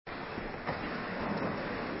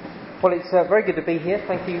Well, it's very good to be here.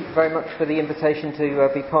 Thank you very much for the invitation to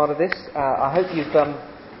be part of this. I hope you've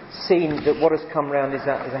seen that what has come round is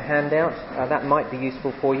a handout. That might be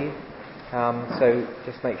useful for you. So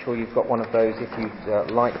just make sure you've got one of those if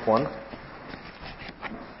you'd like one.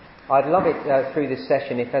 I'd love it through this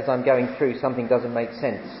session if, as I'm going through, something doesn't make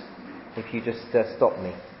sense, if you just stop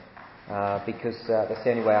me. Because that's the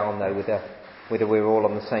only way I'll know whether we're all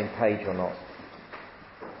on the same page or not.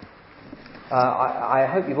 I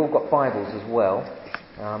hope you've all got Bibles as well.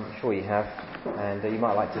 I'm sure you have. And you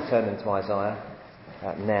might like to turn them to Isaiah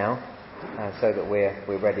now, so that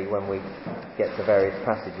we're ready when we get to various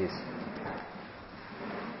passages.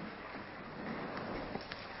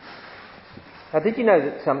 Now, did you know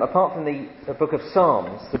that apart from the book of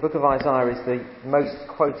Psalms, the book of Isaiah is the most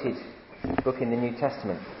quoted book in the New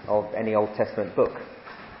Testament of any Old Testament book?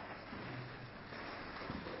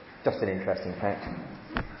 Just an interesting fact.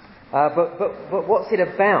 But what's it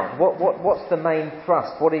about? What's the main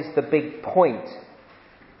thrust? What is the big point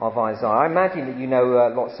of Isaiah? I imagine that you know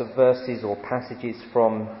lots of verses or passages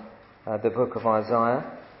from the book of Isaiah.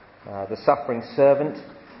 The suffering servant,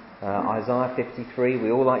 Isaiah 53. We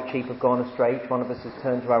all like sheep have gone astray. Each one of us has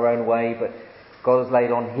turned to our own way, but God has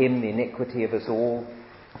laid on him the iniquity of us all.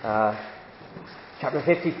 Chapter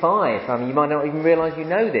 55. You might not even realise you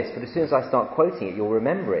know this, but as soon as I start quoting it, you'll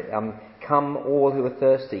remember it. Come all who are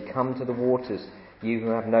thirsty, come to the waters. You who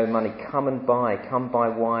have no money, come buy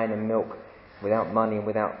wine and milk without money and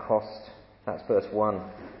without cost. That's verse 1.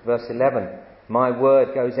 Verse 11. My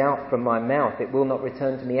word goes out from my mouth. It will not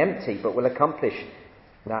return to me empty, but will accomplish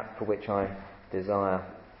that for which I desire.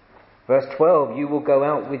 Verse 12. You will go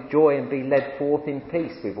out with joy and be led forth in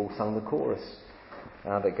peace. We've all sung the chorus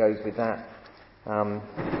that goes with that.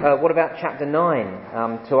 What about chapter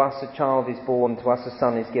 9? To us a child is born, to us a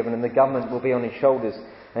son is given, and the government will be on his shoulders,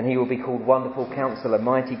 and he will be called Wonderful Counselor,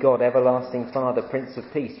 Mighty God, Everlasting Father, Prince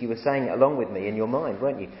of Peace. You were saying it along with me in your mind,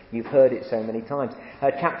 weren't you? You've heard it so many times.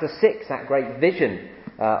 Chapter 6, that great vision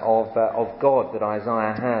of God that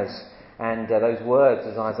Isaiah has, and those words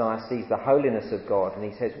as Isaiah sees the holiness of God, and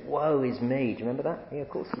he says, woe is me. Do you remember that? Yeah, of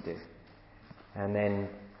course you do. And then,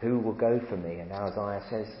 who will go for me? And now Isaiah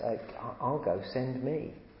says, I'll go, send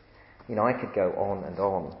me. You know, I could go on and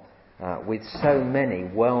on with so many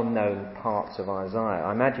well-known parts of Isaiah.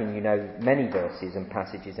 I imagine you know many verses and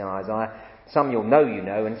passages in Isaiah. Some you'll know you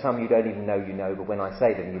know, and some you don't even know you know, but when I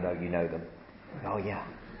say them, you know them. Oh yeah,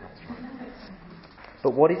 that's right.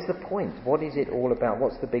 But what is the point? What is it all about?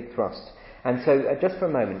 What's the big thrust? And so, just for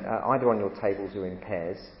a moment, either on your tables or in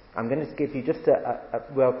pairs, I'm going to give you just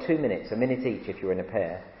 2 minutes, a minute each if you're in a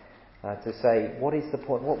pair, to say, what is the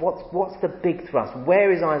point? What's the big thrust?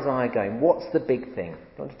 Where is Isaiah going? What's the big thing? Do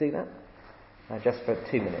you want to do that? Just for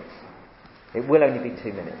 2 minutes. It will only be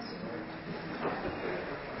 2 minutes.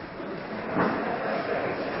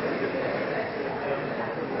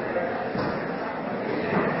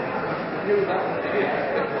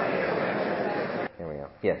 Here we are.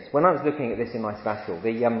 Yes, when I was looking at this in my sabbatical,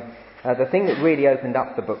 the thing that really opened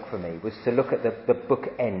up the book for me was to look at the book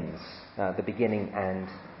ends, the beginning and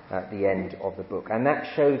the end of the book. And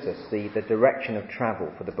that shows us the direction of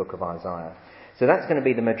travel for the book of Isaiah. So that's going to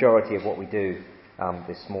be the majority of what we do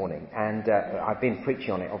this morning. And I've been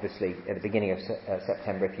preaching on it, obviously, at the beginning of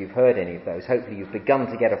September. If you've heard any of those, hopefully you've begun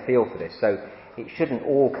to get a feel for this. So it shouldn't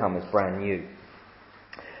all come as brand new.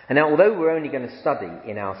 And now, although we're only going to study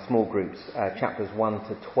in our small groups chapters 1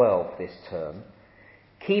 to 12 this term,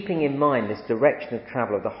 keeping in mind this direction of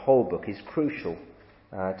travel of the whole book is crucial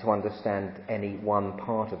to understand any one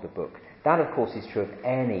part of the book. That, of course, is true of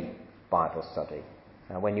any Bible study.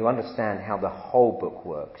 When you understand how the whole book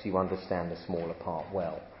works, you understand the smaller part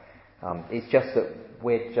well. It's just that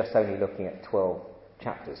we're just only looking at 12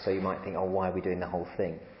 chapters, so you might think, why are we doing the whole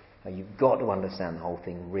thing? You've got to understand the whole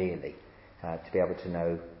thing, really, to be able to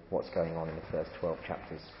know what's going on in the first 12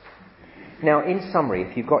 chapters. Now, in summary,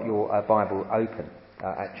 if you've got your Bible open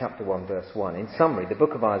at chapter 1, verse 1, in summary, the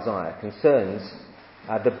book of Isaiah concerns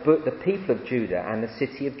the people of Judah and the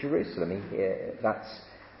city of Jerusalem. That's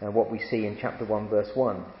what we see in chapter 1, verse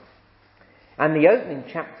 1. And the opening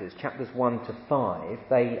chapters, chapters 1 to 5,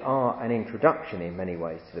 they are an introduction in many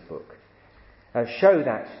ways to the book. Show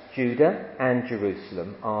that Judah and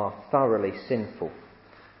Jerusalem are thoroughly sinful.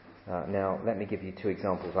 Now, let me give you 2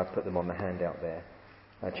 examples. I've put them on the handout there.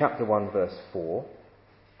 Chapter 1, verse 4.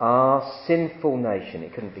 Our sinful nation.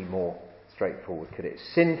 It couldn't be more straightforward, could it?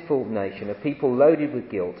 Sinful nation, a people loaded with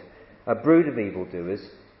guilt, a brood of evildoers,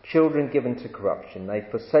 children given to corruption. They've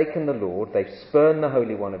forsaken the Lord, they've spurned the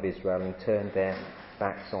Holy One of Israel and turned their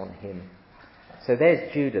backs on him. So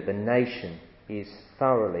there's Judah, the nation is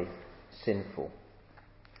thoroughly sinful.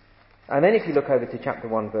 And then if you look over to chapter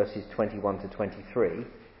 1, verses 21 to 23,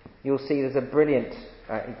 you'll see there's a brilliant,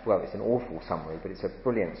 it's an awful summary, but it's a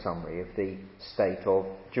brilliant summary of the state of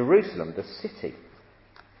Jerusalem, the city.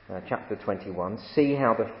 Chapter 21, see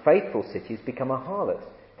how the faithful city has become a harlot.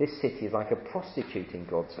 This city is like a prostitute in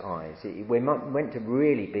God's eyes. We're meant to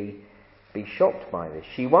really be shocked by this.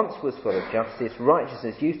 She once was full of justice,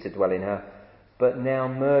 righteousness used to dwell in her, but now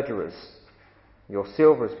murderers. Your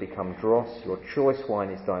silver has become dross, your choice wine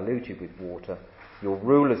is diluted with water, your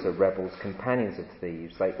rulers are rebels, companions of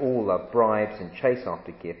thieves, they all love bribes and chase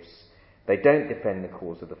after gifts. They don't defend the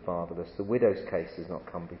cause of the fatherless, the widow's case does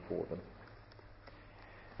not come before them.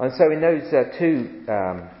 And so in those two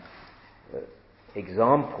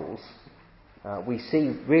examples, we see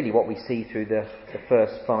really what we see through the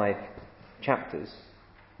first 5 chapters,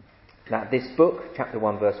 that this book, chapter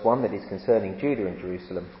 1 verse 1, that is concerning Judah and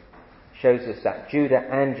Jerusalem, shows us that Judah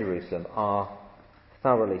and Jerusalem are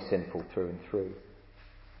thoroughly sinful through and through.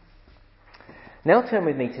 Now turn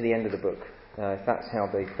with me to the end of the book, if that's how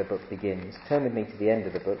the book begins. Turn with me to the end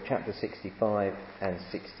of the book, chapter 65 and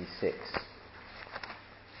 66.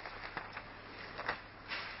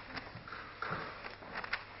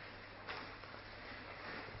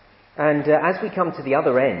 And as we come to the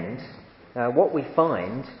other end, what we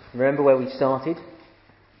find, remember where we started?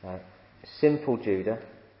 Sinful Judah,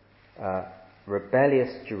 rebellious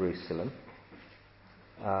Jerusalem,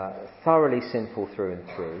 thoroughly sinful through and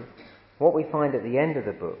through. What we find at the end of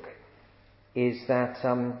the book is that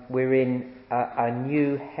we're in a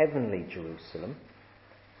new heavenly Jerusalem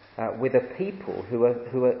with a people who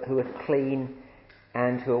are clean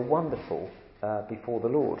and who are wonderful before the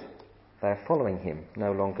Lord. They're following him,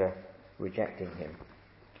 no longer rejecting him.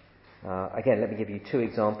 Again, let me give you 2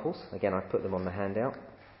 examples. Again, I've put them on the handout.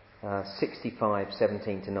 65,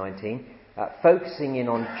 17 to 19. Focusing in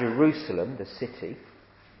on Jerusalem, the city.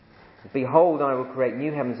 Behold, I will create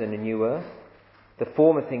new heavens and a new earth. The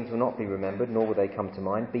former things will not be remembered, nor will they come to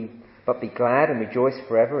mind. But be glad and rejoice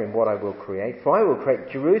forever in what I will create. For I will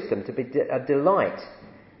create Jerusalem to be a delight,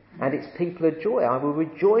 and its people a joy. I will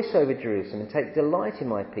rejoice over Jerusalem and take delight in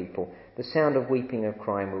my people. The sound of weeping and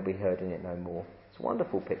crying will be heard in it no more. It's a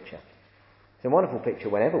wonderful picture. It's a wonderful picture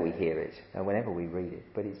whenever we hear it and whenever we read it.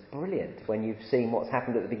 But it's brilliant when you've seen what's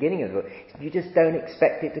happened at the beginning of the book. You just don't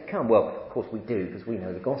expect it to come. Well, of course we do because we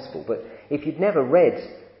know the gospel. But if you've never read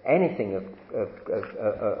anything of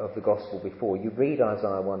the gospel before, you read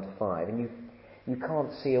Isaiah 1 to 5 and you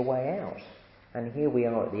can't see a way out. And here we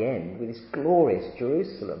are at the end with this glorious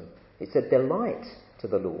Jerusalem. It's a delight to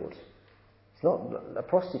the Lord. It's not a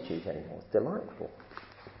prostitute anymore. It's delightful.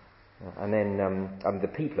 And then the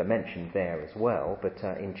people are mentioned there as well, but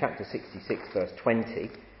in chapter 66, verse 20,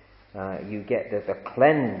 you get the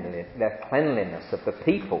cleanliness of the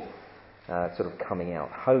people sort of coming out,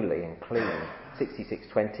 holy and clean.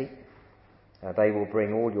 66:20, they will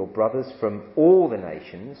bring all your brothers from all the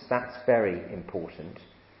nations. That's very important,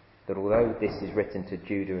 that although this is written to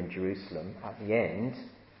Judah and Jerusalem, at the end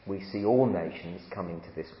we see all nations coming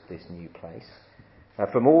to this new place.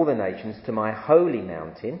 From all the nations to my holy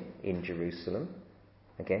mountain in Jerusalem.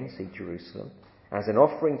 Again, see Jerusalem. As an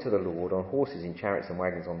offering to the Lord on horses, in chariots and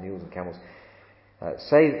wagons, on mules and camels.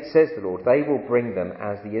 Says the Lord, they will bring them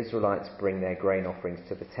as the Israelites bring their grain offerings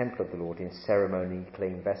to the temple of the Lord in ceremony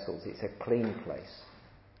clean vessels. It's a clean place.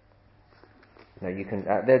 Now you can.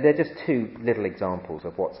 They're just 2 little examples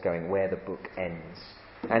of where the book ends.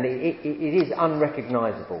 And it is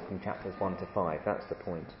unrecognisable from chapters 1 to 5. That's the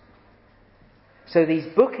point. So these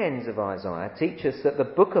bookends of Isaiah teach us that the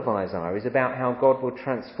book of Isaiah is about how God will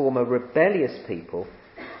transform a rebellious people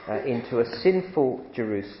into a sinful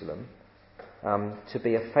Jerusalem to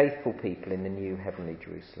be a faithful people in the new heavenly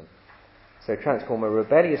Jerusalem. So transform a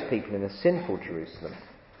rebellious people in a sinful Jerusalem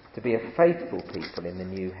to be a faithful people in the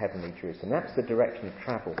new heavenly Jerusalem. That's the direction of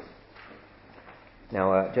travel.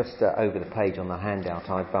 Now, just over the page on the handout,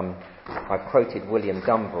 I've quoted William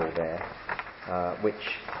Dumbrell there,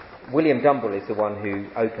 which William Dumbrell is the one who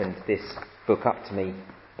opened this book up to me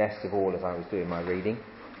best of all as I was doing my reading.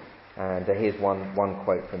 And here's one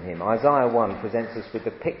quote from him. Isaiah 1 presents us with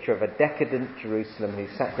the picture of a decadent Jerusalem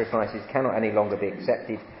whose sacrifices cannot any longer be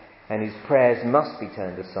accepted and whose prayers must be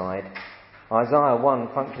turned aside. Isaiah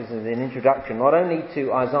 1 functions as an introduction not only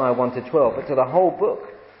to Isaiah 1 to 12 but to the whole book.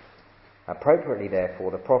 Appropriately,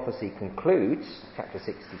 therefore, the prophecy concludes, chapter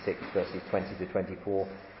 66, verses 20 to 24,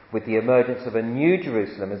 with the emergence of a new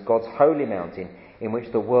Jerusalem as God's holy mountain in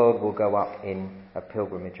which the world will go up in a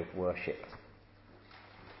pilgrimage of worship.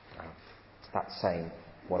 That's saying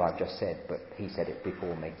what I've just said, but he said it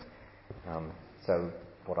before me. So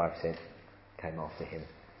what I've said came after him.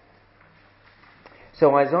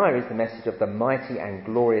 So Isaiah is the message of the mighty and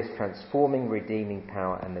glorious, transforming, redeeming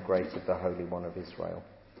power and the grace of the Holy One of Israel.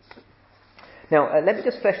 Now, let me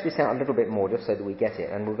just flesh this out a little bit more, just so that we get it,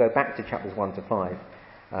 and we'll go back to chapters 1 to 5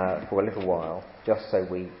 for a little while, just so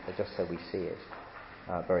we see it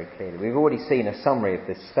very clearly. We've already seen a summary of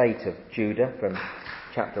the state of Judah from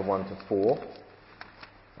chapter 1 to 4.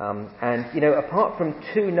 And, apart from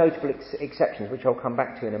two notable exceptions, which I'll come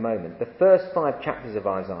back to in a moment, the first 5 chapters of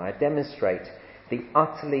Isaiah demonstrate the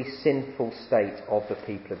utterly sinful state of the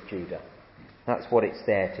people of Judah. That's what it's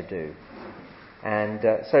there to do. And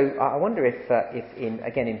so I wonder if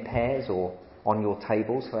in pairs or on your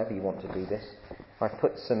tables, however you want to do this, I've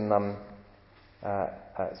put some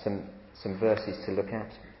verses to look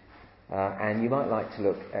at. And you might like to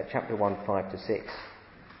look at chapter 1, 5 to 6,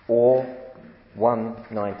 or 1,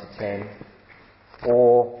 9 to 10,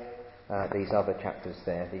 or these other chapters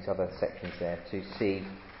there, these other sections there, to see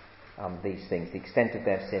these things, the extent of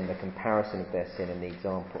their sin, the comparison of their sin, and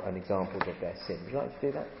examples of their sin. Would you like to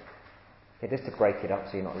do that? Okay, just to break it up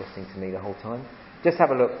so you're not listening to me the whole time. Just have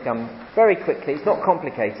a look very quickly. It's not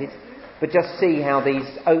complicated, but just see how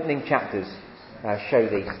these opening chapters show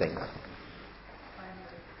these things.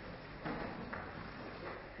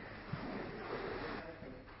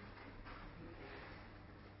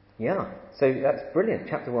 Yeah, so that's brilliant.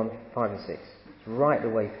 Chapter 1, 5 and 6. It's right the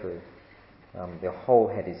way through. The whole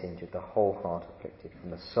head is injured, the whole heart afflicted, from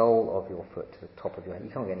the sole of your foot to the top of your head.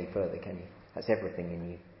 You can't get any further, can you? That's everything in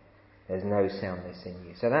you. There's no soundness in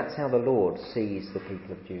you. So that's how the Lord sees the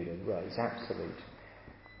people of Judah. Well, it's absolute.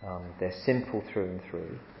 They're simple through and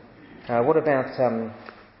through. What about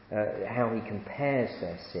how he compares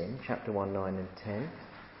their sin? Chapter 1, 9 and 10.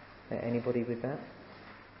 Anybody with that?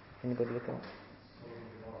 Anybody look at that?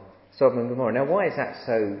 Sodom and Gomorrah. Now, why is that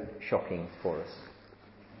so shocking for us?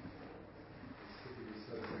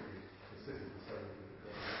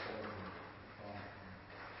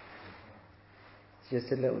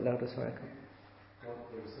 Just a little louder, sorry.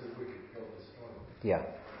 Yeah.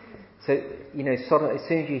 So, Sodom, as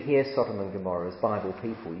soon as you hear Sodom and Gomorrah as Bible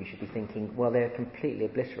people, you should be thinking, well, they're completely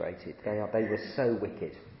obliterated. They were so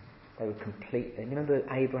wicked. They were complete. You remember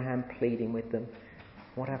Abraham pleading with them?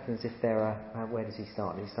 What happens if there are, where does he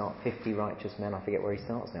start? Does he start 50 righteous men? I forget where he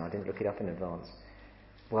starts now. I didn't look it up in advance.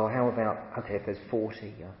 Well, how about, if there's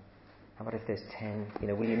 40? How about if there's 10?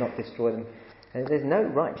 Will you not destroy them? And there's no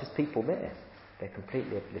righteous people there. They're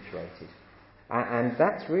completely obliterated. And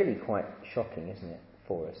that's really quite shocking, isn't it,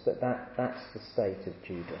 for us? That's the state of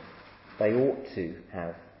Judah. They ought to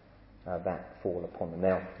have that fall upon them.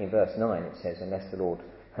 Now, in verse 9 it says, unless the Lord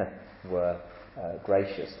were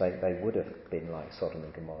gracious, they would have been like Sodom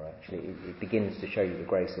and Gomorrah. Actually, it begins to show you the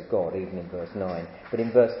grace of God, even in verse 9. But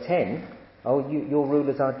in verse 10, your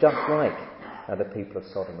rulers are just like the people of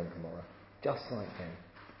Sodom and Gomorrah. Just like them.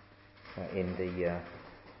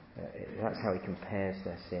 That's how he compares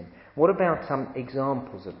their sin. What about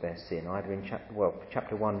examples of their sin, either in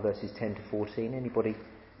chapter 1, verses 10 to 14? Anybody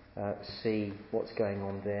see what's going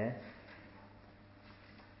on there?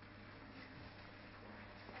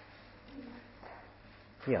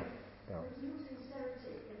 Yeah. There's no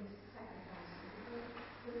sincerity in the sacrifices.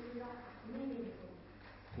 It was not meaningful.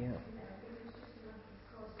 Yeah. It was just enough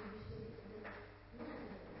because you see it.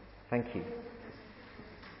 Thank you.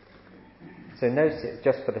 So no,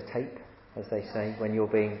 just for the tape, as they say, when you're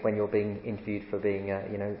being interviewed for being,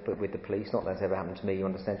 with the police. Not that that's ever happened to me. You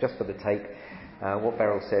understand? Just for the tape. What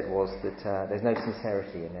Beryl said was that there's no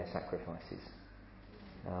sincerity in their sacrifices.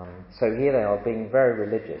 So here they are being very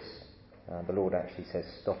religious. The Lord actually says,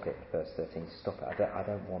 "Stop it." Verse 13. Stop it. I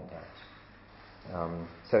don't want that.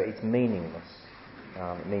 So it's meaningless.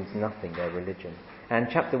 It means nothing. Their religion. And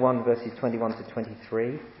chapter 1, verses 21 to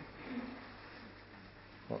 23.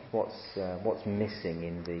 What's missing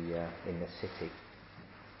in the city?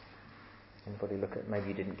 Anybody look at? Maybe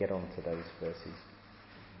you didn't get onto those verses.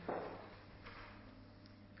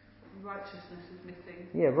 Righteousness is missing.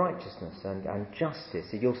 Yeah, righteousness and justice.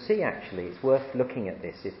 So you'll see. Actually, it's worth looking at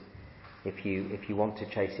this if you want to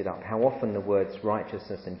chase it up. How often the words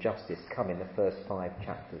righteousness and justice come in the first 5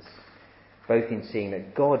 chapters, both in seeing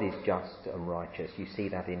that God is just and righteous. You see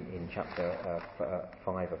that in chapter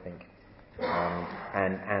 5, I think.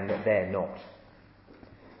 And that they're not.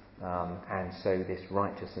 And so this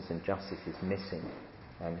righteousness and justice is missing.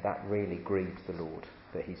 And that really grieves the Lord,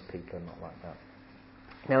 that his people are not like that.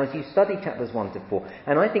 Now, as you study chapters 1 to 4,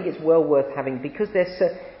 and I think it's well worth having, because there's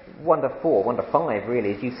 1 to 4, 1 to 5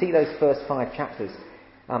 really, as you see those first 5 chapters,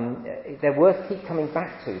 they're worth keep coming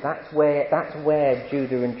back to. That's where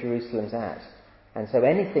Judah and Jerusalem's at. And so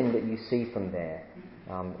anything that you see from there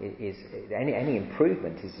is any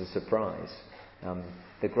improvement is a surprise.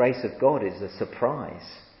 The grace of God is a surprise,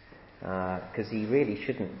 because he really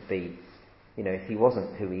shouldn't be, if he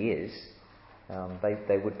wasn't who he is,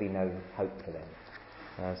 there would be no hope for them.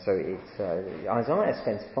 So Isaiah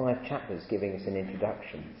spends 5 chapters giving us an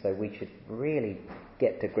introduction, so we should really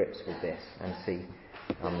get to grips with this and see,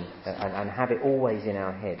 and have it always in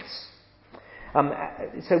our heads.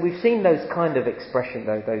 So we've seen those kind of expressions,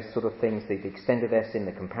 those sort of things, the extent of their sin,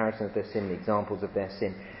 the comparison of their sin, the examples of their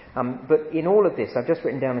sin. But in all of this, I've just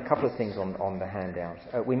written down a couple of things on the handout.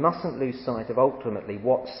 We mustn't lose sight of ultimately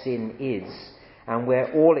what sin is and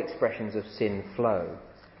where all expressions of sin flow.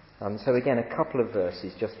 So again, a couple of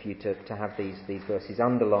verses just for you to have these verses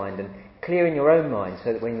underlined and clear in your own mind,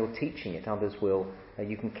 so that when you're teaching it, others will,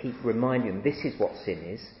 you can keep reminding them this is what sin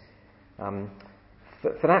is.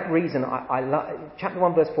 For that reason, I love chapter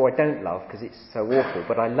 1 verse 4. I don't love because it's so awful,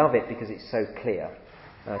 but I love it because it's so clear.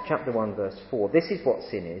 Chapter 1 verse 4. This is what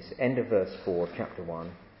sin is. End of verse 4 of chapter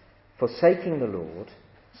 1. Forsaking the Lord,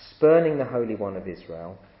 spurning the Holy One of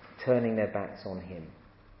Israel, turning their backs on him.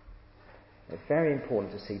 It's very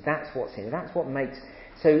important to see that's what's in it. That's what makes...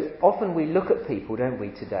 So often we look at people, don't we,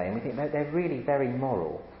 today, and we think they're really very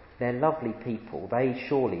moral. They're lovely people. They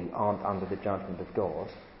surely aren't under the judgment of God.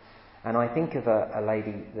 And I think of a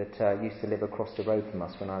lady that used to live across the road from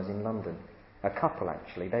us when I was in London. A couple,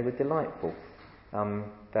 actually. They were delightful. When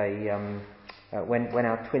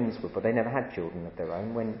our twins were born, they never had children of their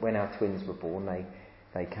own. When our twins were born,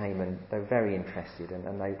 they came and they were very interested,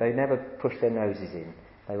 and they never pushed their noses in.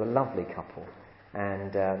 They were a lovely couple,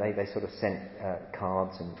 and they sort of sent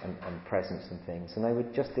cards and presents and things, and they were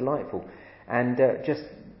just delightful, and just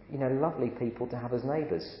lovely people to have as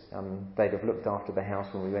neighbours. They'd have looked after the house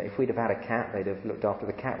when we went. If we'd have had a cat, they'd have looked after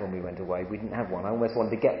the cat when we went away. We didn't have one. I almost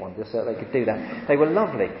wanted to get one just so they could do that. They were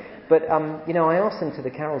lovely, but I asked them to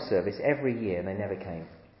the carol service every year, and they never came,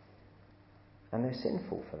 and they're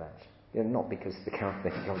sinful for that. Not because they come to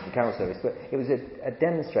the carol service, but it was a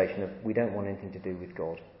demonstration of we don't want anything to do with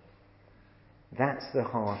God. That's the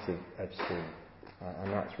heart of sin,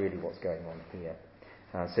 and that's really what's going on here.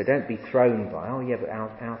 So don't be thrown by, but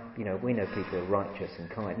our we know people are righteous and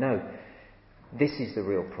kind. No, this is the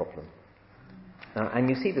real problem. And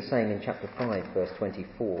you see the same in chapter 5, verse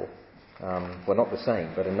 24. Well, not the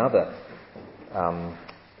same, but another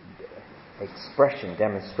expression,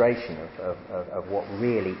 demonstration of what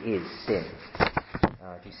really is sin.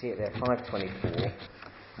 Do you see it there? 5:24.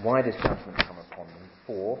 Why does judgment come upon them?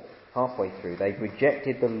 4. Halfway through, they've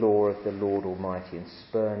rejected the law of the Lord Almighty and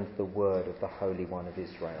spurned the word of the Holy One of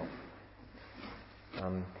Israel.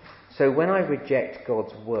 So when I reject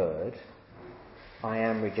God's word, I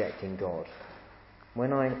am rejecting God.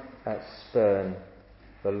 When I spurn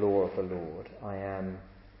the law of the Lord, I am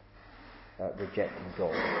rejecting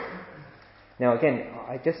God. Now again,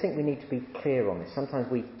 I just think we need to be clear on this. Sometimes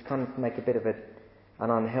we kind of make a bit of an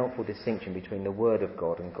unhelpful distinction between the Word of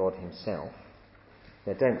God and God himself.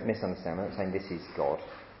 Now don't misunderstand, I'm not saying this is God.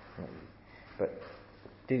 But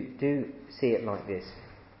do see it like this.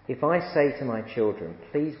 If I say to my children,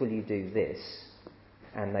 please will you do this,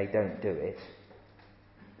 and they don't do it,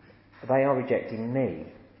 they are rejecting me.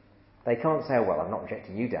 They can't say, well, I'm not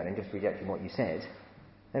rejecting you, Dad, I'm just rejecting what you said.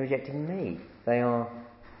 They're rejecting me. They are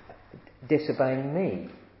disobeying me.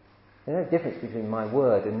 There's no difference between my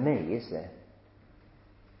word and me, is there?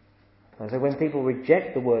 And so when people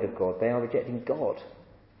reject the word of God, they are rejecting God.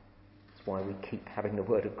 That's why we keep having the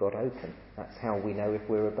word of God open. That's how we know if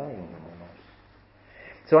we're obeying him or not.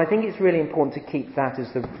 So I think it's really important to keep that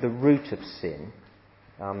as the root of sin,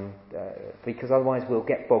 because otherwise we'll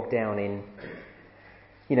get bogged down in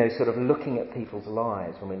sort of looking at people's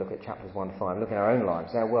lives when we look at chapters 1 to 5, look at our own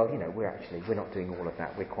lives. Well, we're not doing all of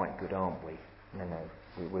that. We're quite good, aren't we? No,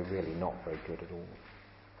 we're really not very good at all.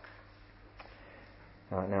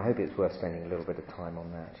 Now, I hope it's worth spending a little bit of time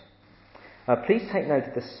on that. Please take note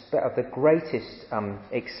of the greatest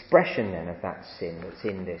expression then of that sin that's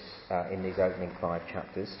in these opening 5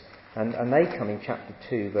 chapters, and they come in chapter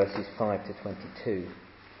 2, verses 5 to 22.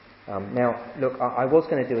 Now, look, I was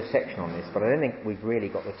going to do a section on this, but I don't think we've really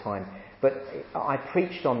got the time. But I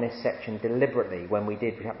preached on this section deliberately when we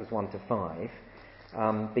did chapters 1 to 5,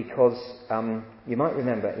 because you might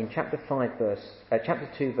remember in chapter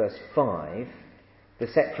 2, verse 5, the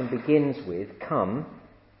section begins with, "Come,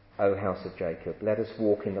 O house of Jacob, let us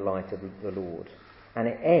walk in the light of the Lord." And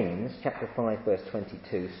it ends, chapter 5, verse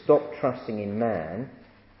 22, "Stop trusting in man,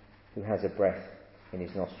 who has a breath in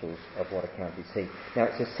his nostrils, of what account is he." Now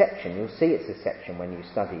it's a section, you'll see it's a section when you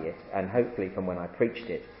study it, and hopefully from when I preached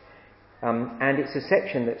it. And it's a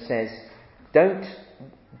section that says,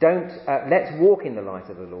 let's walk in the light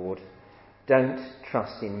of the Lord, don't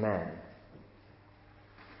trust in man.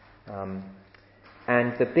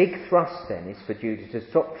 And the big thrust then is for Judah to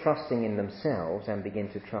stop trusting in themselves and begin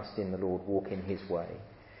to trust in the Lord, walk in his way.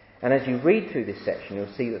 And as you read through this section,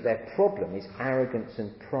 you'll see that their problem is arrogance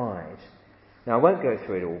and pride. Now, I won't go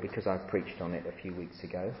through it all because I preached on it a few weeks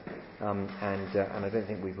ago, and I don't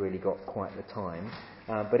think we've really got quite the time.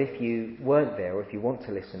 But if you weren't there, or if you want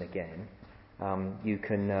to listen again, you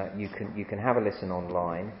can have a listen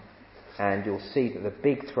online, and you'll see that the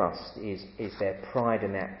big thrust is their pride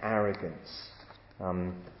and their arrogance.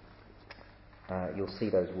 You'll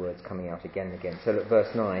see those words coming out again and again. So look,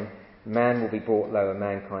 verse 9, man will be brought low and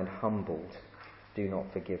mankind humbled. Do not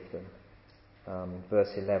forgive them.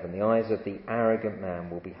 Verse 11, the eyes of the arrogant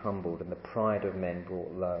man will be humbled and the pride of men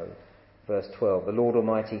brought low. Verse 12, the Lord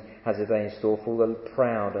Almighty has a day in store for the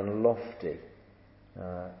proud and lofty,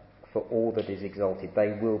 for all that is exalted.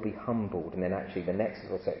 They will be humbled. And then actually the next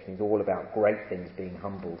little section is all about great things being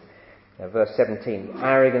humbled. Verse 17, the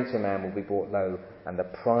arrogance of man will be brought low and the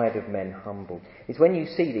pride of men humbled. It's when you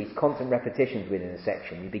see these constant repetitions within a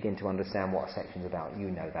section, you begin to understand what a section's about.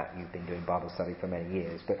 You know that. You've been doing Bible study for many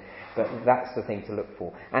years. But that's the thing to look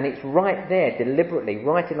for. And it's right there, deliberately,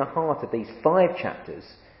 right in the heart of these 5 chapters,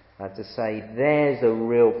 to say there's a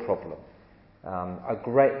real problem.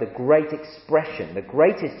 The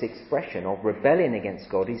greatest expression of rebellion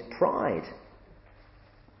against God is pride.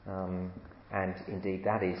 And indeed,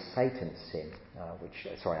 that is Satan's sin,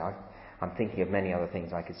 I'm thinking of many other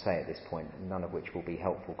things I could say at this point, none of which will be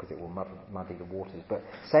helpful because it will muddy the waters. But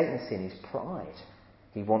Satan's sin is pride.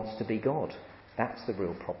 He wants to be God. That's the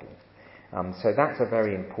real problem. So that's a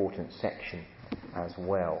very important section as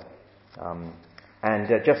well.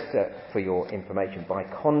 Just for your information, by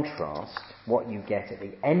contrast, what you get at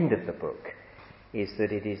the end of the book is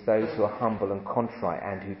that it is those who are humble and contrite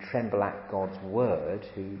and who tremble at God's word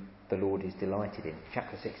who the Lord is delighted in.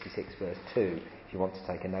 Chapter 66 verse 2, if you want to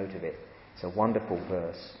take a note of it. It's a wonderful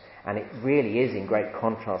verse, and it really is in great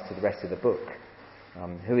contrast to the rest of the book.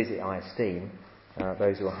 Who is it I esteem?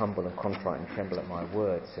 Those who are humble and contrite and tremble at my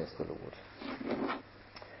word, says the Lord.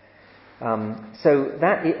 So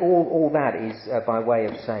all that is by way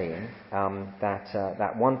of saying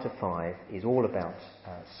that 1 to 5 is all about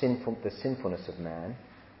the sinfulness of man,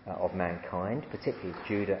 of mankind, particularly of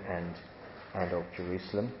Judah and of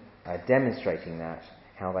Jerusalem, demonstrating that,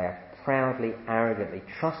 how they are proudly, arrogantly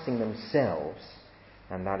trusting themselves,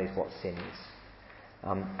 and that is what sin is.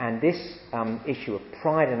 And this issue of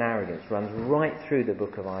pride and arrogance runs right through the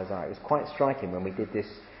book of Isaiah. It was quite striking when we did this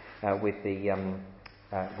with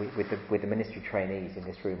the ministry trainees in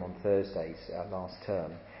this room on Thursdays last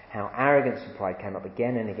term, how arrogance and pride came up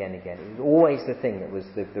again and again and again. It was always the thing that was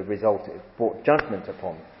the result. It brought judgment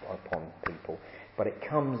upon people, but it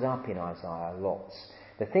comes up in Isaiah lots.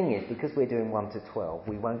 The thing is, because we're doing 1 to 12,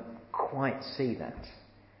 we won't quite see that,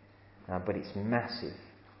 but it's massive.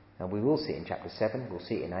 And we will see it in chapter 7, we'll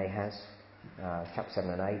see it in Ahaz, chapter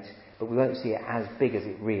 7 and 8, but we won't see it as big as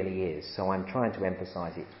it really is. So I'm trying to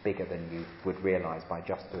emphasise it's bigger than you would realise by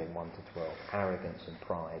just doing 1 to 12. Arrogance and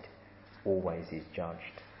pride always is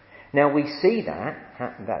judged. Now we see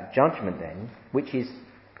that judgment then, which is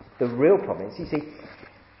the real problem. You see,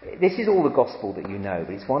 this is all the gospel that you know,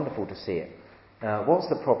 but it's wonderful to see it. What's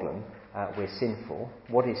the problem? We're sinful.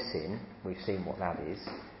 What is sin? We've seen what that is.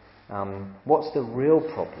 What's the real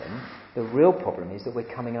problem? The real problem is that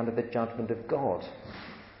we're coming under the judgment of God.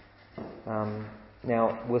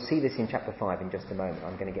 Now, we'll see this in chapter 5 in just a moment.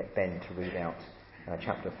 I'm going to get Ben to read out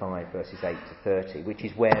chapter 5, verses 8 to 30, which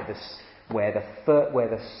is where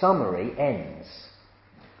the summary ends.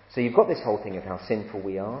 So you've got this whole thing of how sinful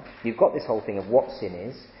we are. You've got this whole thing of what sin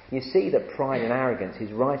is. You see that pride and arrogance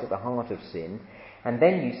is right at the heart of sin. And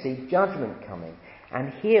then you see judgment coming.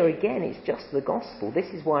 And here again, it's just the gospel.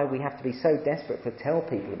 This is why we have to be so desperate to tell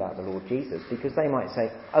people about the Lord Jesus, because they might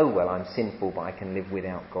say, oh, well, I'm sinful, but I can live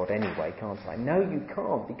without God anyway, can't I? No, you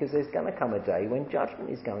can't, because there's going to come a day when judgment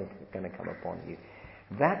is going to come upon you.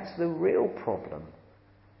 That's the real problem.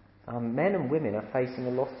 Men and women are facing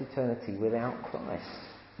a lost eternity without Christ.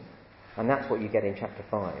 And that's what you get in chapter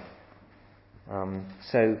 5.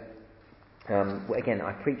 Again,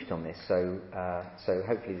 I preached on this, so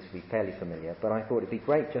hopefully this will be fairly familiar, but I thought it'd be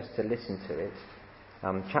great just to listen to it.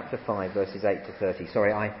 Chapter 5, verses 8 to 30.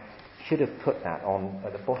 Sorry, I should have put that on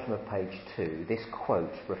at the bottom of page 2. This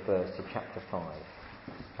quote refers to chapter 5.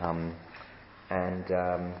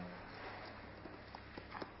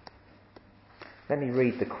 Let me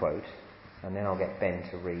read the quote, and then I'll get Ben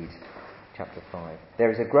to read chapter 5.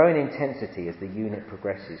 There is a growing intensity as the unit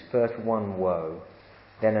progresses. First one woe,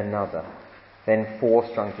 then another, then 4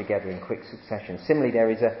 strung together in quick succession. Similarly,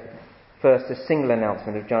 there is a First, a single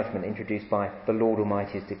announcement of judgment introduced by the Lord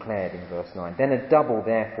Almighty is declared in verse 9. Then a double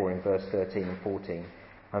therefore in verse 13 and 14.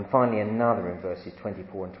 And finally another in verses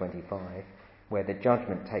 24 and 25, where the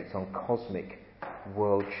judgment takes on cosmic,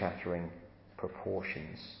 world-shattering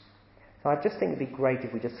proportions. So I just think it'd be great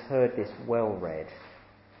if we just heard this well read.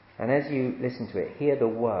 And as you listen to it, hear the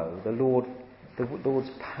woe, the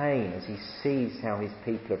Lord's pain as he sees how his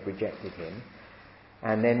people have rejected him.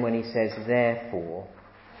 And then when he says, therefore,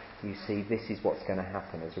 you see this is what's going to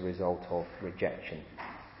happen as a result of rejection.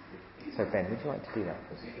 So Ben, would you like to do that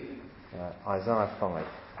for us? Isaiah 5,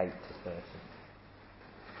 8 to 30.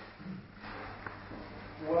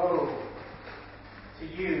 Woe to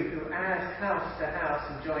you who add house to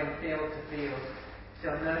house and join field to field,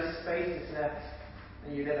 till no space is left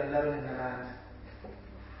and you live alone in the land.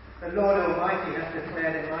 The Lord Almighty has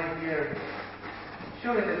declared in my hearing,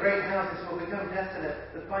 surely the great houses will become desolate,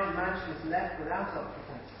 the fine mansions left without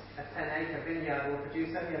occupants. A 10-acre vineyard will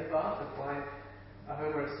produce only a bath of wine, a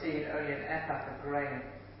homer of seed only an ephah of grain.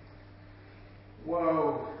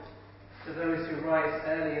 Woe to those who rise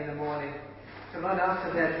early in the morning to run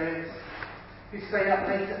after their drinks, who stay up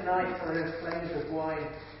late at night for those flames of wine,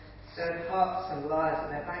 their harps and lyres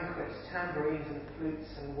and their banquets, tambourines and flutes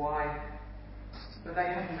and wine. But they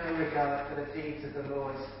have no regard for the deeds of the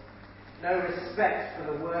Lord, no respect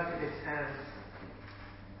for the work of his hands.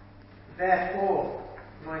 Therefore,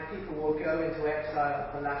 my people will go into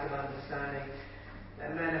exile for lack of understanding.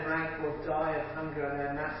 Their men of rank will die of hunger, and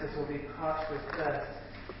their masses will be parched with thirst.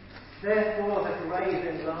 Therefore the grave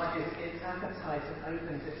enlarges its appetite and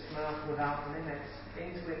opens its mouth without limits.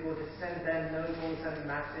 Into it will descend their nobles and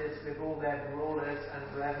masses with all their brawlers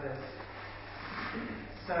and revellers.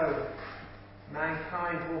 So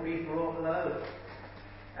mankind will be brought low,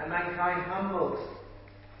 and mankind humbled.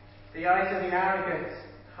 The eyes of the arrogant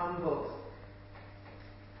humbled.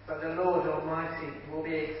 But the Lord Almighty will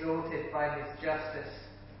be exalted by his justice,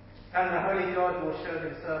 and the Holy God will show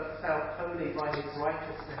himself holy by his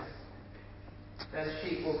righteousness. Then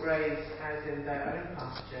sheep will graze as in their own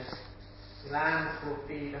pasture. Lambs will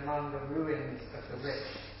feed among the ruins of the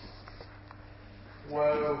rich.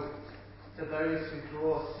 Woe to those who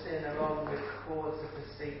draw sin along with cords of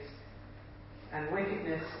deceit, and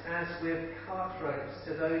wickedness as with cart ropes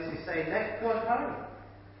to those who say, let God hurry.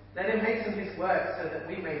 Let him hasten his work so that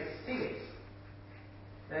we may see it.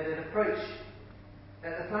 Let it approach.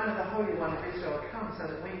 Let the plan of the Holy One of Israel come so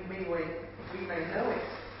that we may know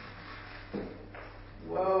it.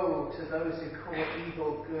 Woe to those who call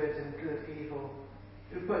evil good and good evil,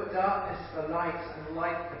 who put darkness for light and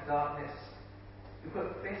light for darkness, who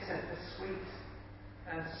put bitter for sweet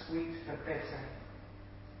and sweet for bitter.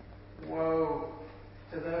 Woe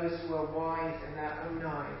to those who are wise in their own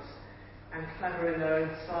eyes and clever in their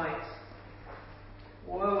own sight.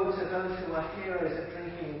 Woe to those who are heroes of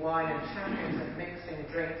drinking wine and champions of mixing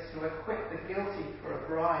drinks, who acquit the guilty for a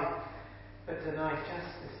bribe, but deny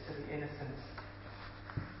justice to the innocent.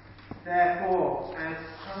 Therefore, as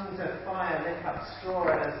tongues of fire lick up straw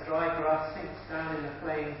and as dry grass sinks down in the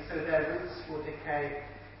flames, so their roots will decay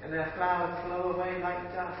and their flowers blow away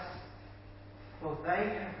like dust. For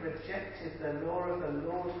they have rejected the law of the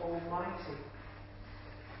Lord Almighty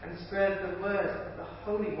and spurned the word of the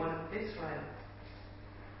Holy One of Israel.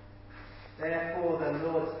 Therefore the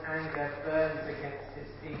Lord's anger burns against his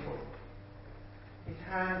people. His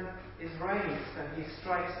hand is raised and he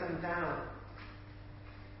strikes them down.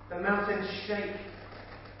 The mountains shake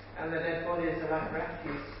and the dead bodies are like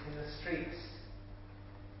refuse in the streets.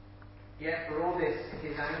 Yet for all this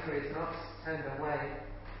his anger is not turned away.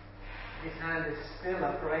 His hand is still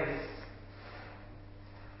upraised.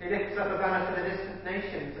 He lifts up a banner for the distant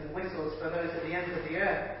nations and whistles for those at the ends of the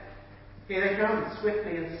earth. Here they come,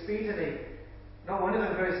 swiftly and speedily. Not one of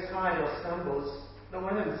them grows tired or stumbles. Not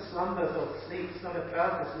one of them slumbers or sleeps. Not a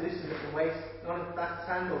belt is loosened at the waist. Not a fat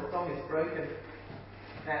sandal thong is broken.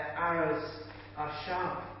 Their arrows are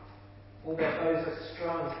sharp. All their bows are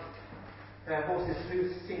strong. Their horses'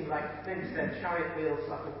 hoofs seem like flints. Their chariot wheels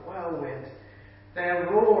like a whirlwind. Their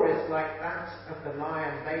roar is like that of the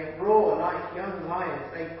lion. They roar like young lions.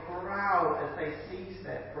 They growl as they seize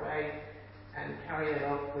their prey and carry it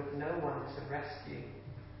off with no one to rescue.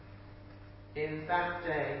 In that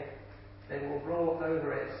day they will roar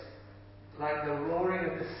over it like the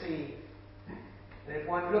roaring of the sea. And if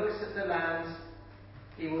one looks at the land,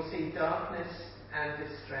 he will see darkness and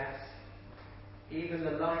distress. Even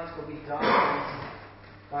the light will be darkened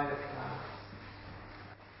by the clouds.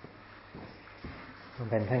 Well,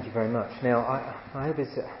 Ben, thank you very much. Now, I hope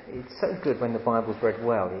it's so good when the Bible's read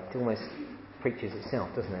well. It almost preaches itself,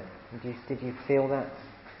 doesn't it? Did you feel that?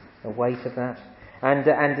 The weight of that? And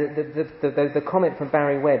the comment from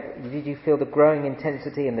Barry Webb, did you feel the growing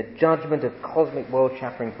intensity and the judgment of cosmic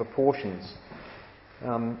world-shattering proportions?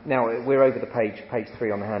 Now, we're over the page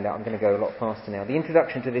 3 on the handout. I'm going to go a lot faster now. The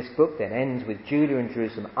introduction to this book then ends with Judah and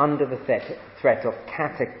Jerusalem under the threat of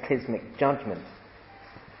cataclysmic judgment.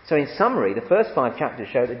 So in summary, the first 5 chapters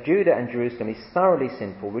show that Judah and Jerusalem is thoroughly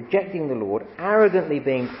sinful, rejecting the Lord, arrogantly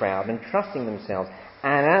being proud and trusting themselves,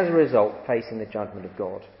 and as a result facing the judgment of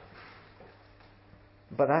God.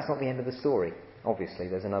 But that's not the end of the story. Obviously,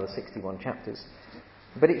 there's another 61 chapters.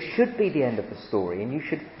 But it should be the end of the story, and you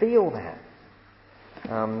should feel that.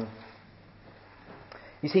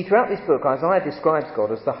 You see, throughout this book, Isaiah describes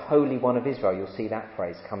God as the Holy One of Israel. You'll see that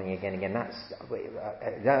phrase coming again and again. That's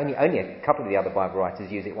only a couple of the other Bible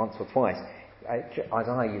writers use it once or twice.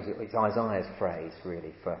 Isaiah uses it. It's Isaiah's phrase,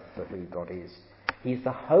 really, for who God is. He's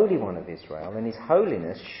the Holy One of Israel, and his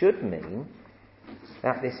holiness should mean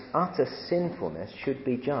that this utter sinfulness should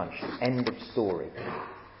be judged. End of story.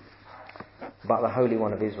 But the Holy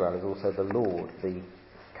One of Israel is also the Lord, the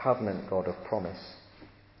covenant God of promise.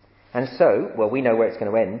 And so, well, we know where it's going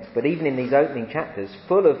to end, but even in these opening chapters,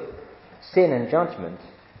 full of sin and judgment,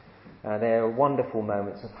 there are wonderful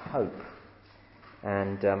moments of hope.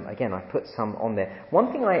 And again, I put some on there.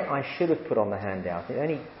 One thing I should have put on the handout, it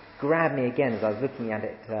only grabbed me again as I was looking at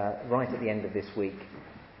it right at the end of this week,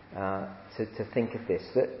 to think of this,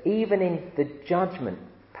 that even in the judgment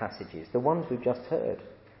passages, the ones we've just heard,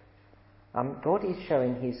 God is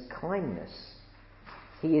showing his kindness.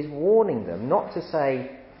 He is warning them not to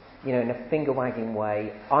say, in a finger-wagging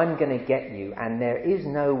way, I'm going to get you and there is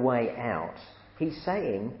no way out. He's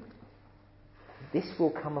saying, this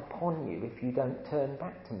will come upon you if you don't turn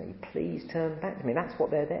back to me. Please turn back to me. That's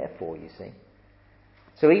what they're there for, you see.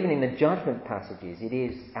 So even in the judgment passages, it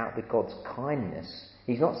is out with God's kindness.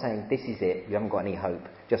 He's not saying, this is it, you haven't got any hope,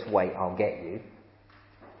 just wait, I'll get you.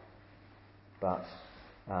 But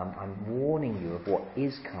I'm warning you of what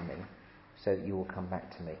is coming so that you will come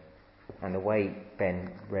back to me. And the way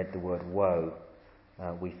Ben read the word woe,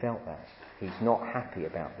 we felt that. He's not happy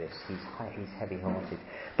about this. He's heavy-hearted.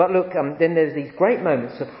 But look, then there's these great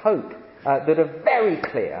moments of hope that are very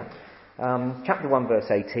clear. Chapter 1,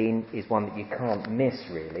 verse 18 is one that you can't miss,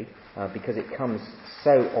 really, because it comes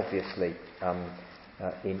so obviously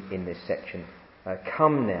in this section.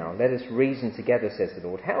 Come now, let us reason together, says the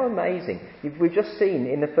Lord. How amazing. We've just seen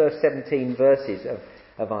in the first 17 verses of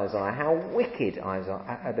Isaiah how wicked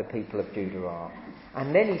the people of Judah are.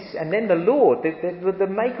 And then the Lord, the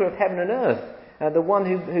maker of heaven and earth, the one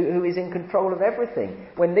who is in control of everything.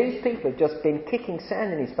 When these people have just been kicking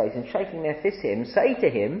sand in his face and shaking their fists at him, say to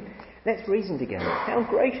him, let's reason together. How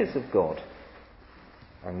gracious of God.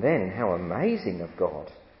 And then how amazing of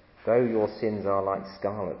God. Though your sins are like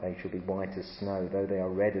scarlet, they shall be white as snow. Though they are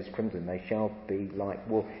red as crimson, they shall be like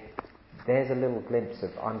wool. There's a little glimpse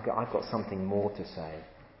of, I've got something more to say,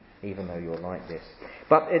 even though you're like this.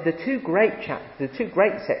 But the two great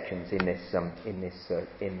sections in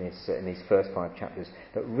these first 5 chapters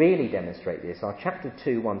that really demonstrate this are chapter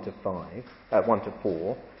 2, 1 to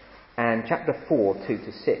 4, and chapter 4, 2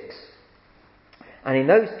 to 6. And in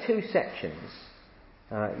those two sections,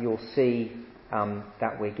 you'll see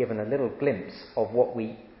that we're given a little glimpse of what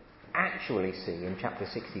we actually see in chapter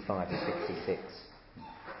 65 and 66.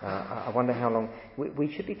 I wonder how long...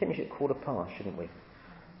 We should be finished at 1:15, shouldn't we?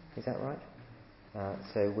 Is that right?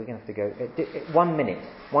 So we're going to have to go... 1 minute.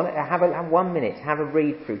 Have 1 minute. Have a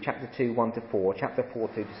read through chapter 2, 1 to 4, chapter 4,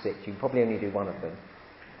 2 to 6. You can probably only do one of them.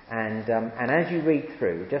 And as you read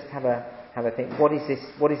through, just have a think, what is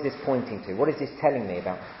this pointing to? What is this telling me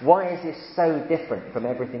about? Why is this so different from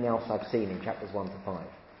everything else I've seen in chapters 1 to 5?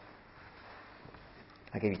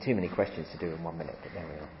 I gave you too many questions to do in 1 minute, but there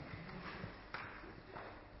we are.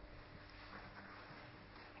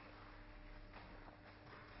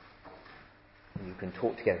 You can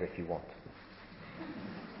talk together if you want.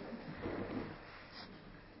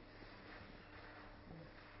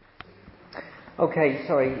 Okay,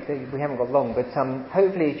 sorry, we haven't got long, but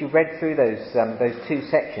hopefully as you read through those two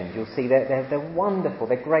sections, you'll see they're wonderful.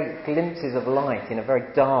 They're great glimpses of light in a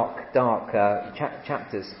very dark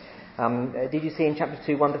chapters. Did you see in chapter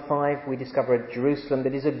 2, 1 to 5, we discover a Jerusalem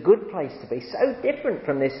that is a good place to be, so different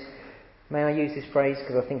from this, may I use this phrase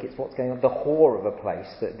because I think it's what's going on, the whore of a place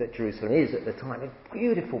that Jerusalem is at the time. A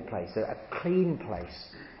beautiful place, a clean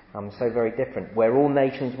place. So very different. Where all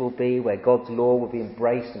nations will be, where God's law will be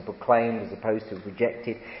embraced and proclaimed as opposed to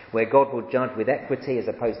rejected, where God will judge with equity as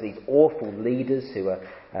opposed to these awful leaders who are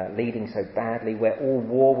leading so badly, where all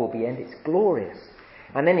war will be ended. It's glorious.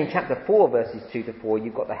 And then in chapter 4, verses 2 to 4,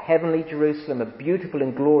 you've got the heavenly Jerusalem, a beautiful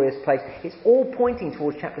and glorious place. It's all pointing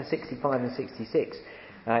towards chapter 65 and 66.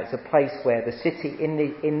 It's a place where the city,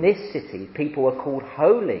 in this city, people are called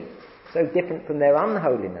holy, so different from their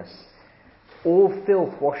unholiness. All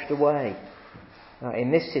filth washed away.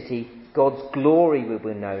 In this city, God's glory will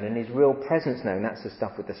be known and His real presence known. That's the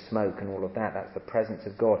stuff with the smoke and all of that. That's the presence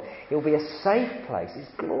of God. It will be a safe place.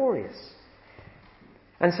 It's glorious.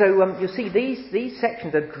 And so you'll see these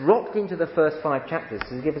sections are dropped into the first 5 chapters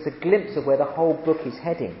to give us a glimpse of where the whole book is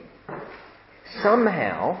heading.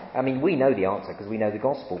 Somehow, I mean, we know the answer because we know the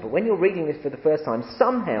gospel, but when you're reading this for the first time,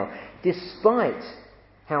 somehow, despite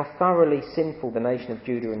how thoroughly sinful the nation of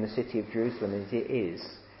Judah and the city of Jerusalem is,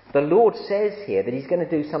 the Lord says here that He's going to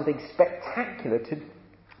do something spectacular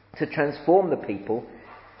to transform the people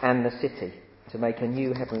and the city, to make a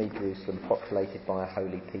new heavenly Jerusalem populated by a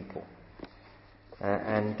holy people.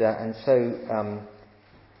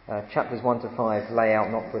 Chapters 1 to 5 lay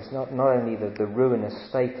out not for us not only the ruinous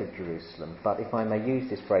state of Jerusalem, but if I may use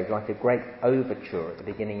this phrase, like a great overture at the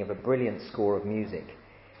beginning of a brilliant score of music.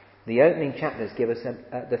 The opening chapters give us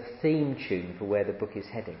the theme tune for where the book is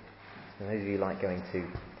heading. And those of you who like going to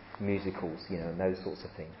musicals, and those sorts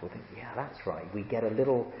of things, will think, yeah, that's right. We get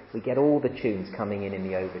all the tunes coming in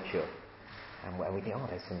the overture, and we think,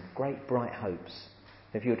 there's some great bright hopes.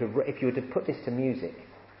 If you were to put this to music,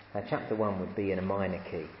 chapter 1 would be in a minor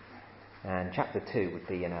key, and chapter 2 would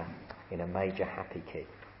be in a major happy key.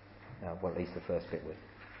 Well, at least the first bit would.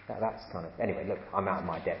 That's kind of... Anyway, look, I'm out of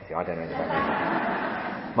my depth here. I don't know anything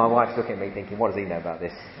about music. My wife's looking at me thinking, what does he know about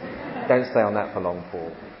this? Don't stay on that for long,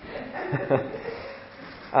 Paul.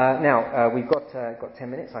 Now, we've got 10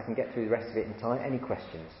 minutes. I can get through the rest of it in time. Any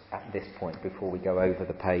questions at this point before we go over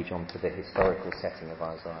the page onto the historical setting of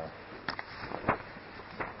Isaiah?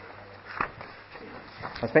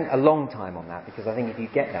 I spent a long time on that because I think if you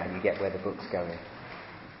get that, you get where the book's going.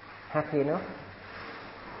 Happy enough?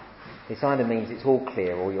 This either means it's all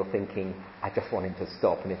clear or you're thinking, I just want him to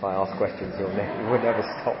stop, and if I ask questions, he will never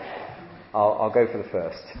stop. I'll go for the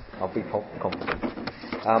first. I'll be confident.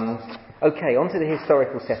 Okay, on to the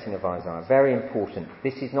historical setting of Isaiah. Very important.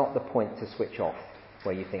 This is not the point to switch off,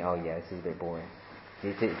 where you think, oh yeah, this is a bit boring.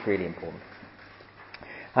 It's really important.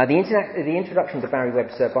 The introduction to Barry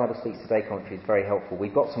Webb's Bible Speaks Today commentary is very helpful.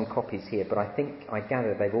 We've got some copies here, but I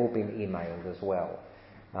gather they've all been emailed as well.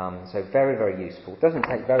 So very, very useful. It doesn't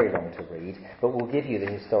take very long to read, but we'll give you the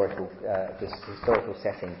historical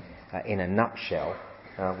setting in a nutshell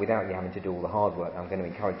without you having to do all the hard work I'm going to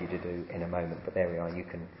encourage you to do in a moment. But there we are, you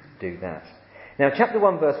can do that. Now, chapter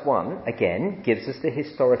 1, verse 1, again, gives us the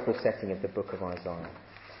historical setting of the book of Isaiah.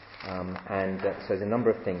 So there's a number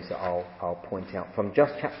of things that I'll point out from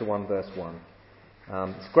just chapter 1, verse 1.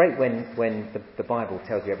 It's great when the Bible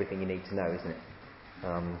tells you everything you need to know, isn't it?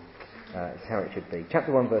 It's how it should be.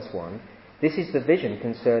 Chapter 1, verse 1. This is the vision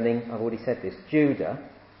concerning, I've already said this, Judah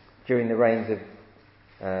during the reigns of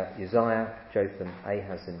Uzziah, Jotham,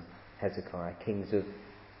 Ahaz and Hezekiah, kings of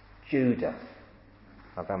Judah.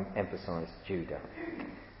 I've emphasised Judah.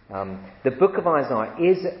 The book of Isaiah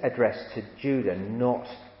is addressed to Judah, not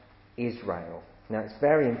Israel. Now it's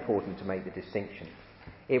very important to make the distinction.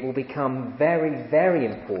 It will become very, very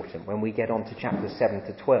important when we get on to chapters 7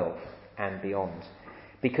 to 12 and beyond.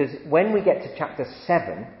 Because when we get to chapter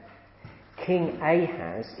 7, King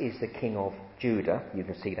Ahaz is the king of Judah. You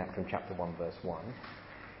can see that from chapter 1, verse 1.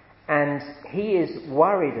 And he is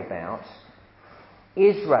worried about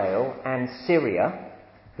Israel and Syria,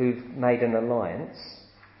 who've made an alliance,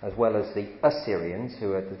 as well as the Assyrians,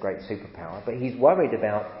 who are the great superpower. But he's worried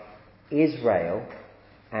about Israel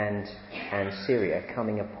and Syria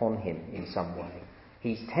coming upon him in some way.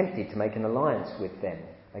 He's tempted to make an alliance with them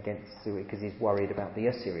against Syria because he's worried about the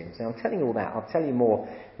Assyrians. Now, I'm telling you all that. I'll tell you more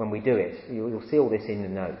when we do it. You'll see all this in the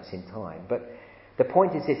notes in time. But the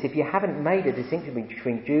point is this: if you haven't made a distinction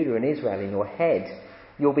between Judah and Israel in your head,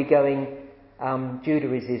 you'll be going,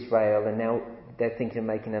 Judah is Israel, and now they're thinking of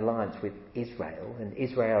making an alliance with Israel, and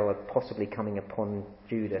Israel are possibly coming upon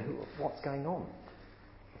Judah. What's going on?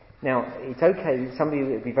 Now, it's okay, some of you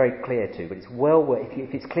it will be very clear to, but it's well worth,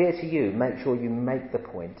 if it's clear to you, make sure you make the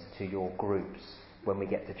point to your groups when we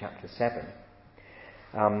get to chapter 7.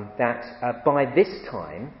 That by this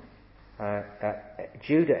time,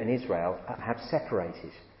 Judah and Israel have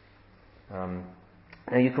separated.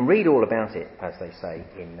 Now you can read all about it, as they say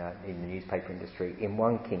in the newspaper industry, in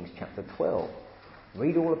 1 Kings chapter 12.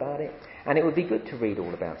 Read all about it, and it would be good to read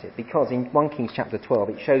all about it, because in 1 Kings chapter 12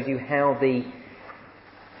 it shows you how the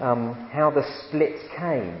splits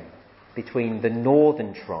came between the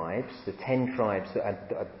northern tribes, the 10 tribes that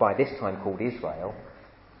are by this time called Israel,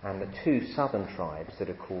 and the 2 southern tribes that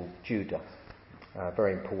are called Judah.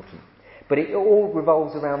 Very important. But it all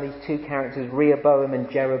revolves around these 2 characters, Rehoboam and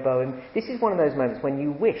Jeroboam. This is one of those moments when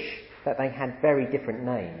you wish that they had very different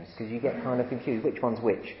names, because you get kind of confused. Which one's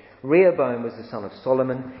which? Rehoboam was the son of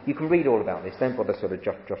Solomon. You can read all about this. Don't bother sort of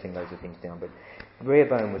jotting loads of things down. But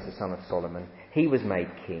Rehoboam was the son of Solomon. He was made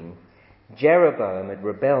king. Jeroboam had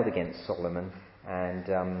rebelled against Solomon,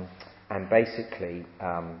 and basically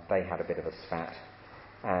they had a bit of a spat.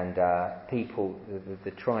 And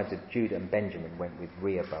the tribes of Judah and Benjamin went with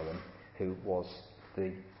Rehoboam, who was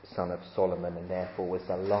the son of Solomon and therefore was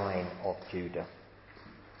the line of Judah.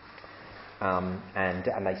 And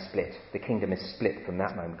they split. The kingdom is split from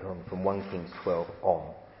that moment on, from 1 Kings 12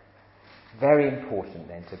 on. Very important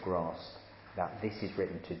then to grasp that this is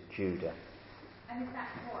written to Judah. And is that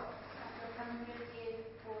what? How many years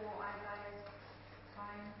for Isaiah's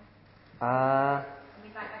time?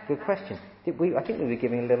 Good question. I think we were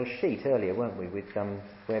giving a little sheet earlier, weren't we, with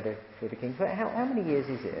where the king. How many years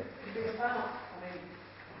is it? It's about, it's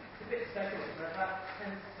a bit speculative, but about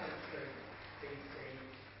 10th century BC,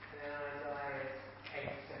 and then Isaiah is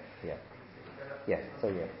 8th century BC. Yeah, so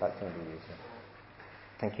about 200 years. Yeah.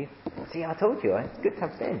 Thank you. See, I told you, it's good to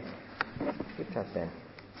have Ben. Good to have Ben.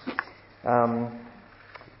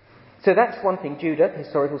 So that's one thing, Judah,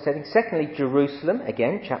 historical setting. Secondly, Jerusalem,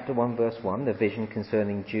 again, chapter 1, verse 1, the vision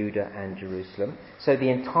concerning Judah and Jerusalem. So the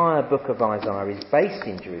entire book of Isaiah is based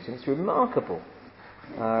in Jerusalem. It's remarkable.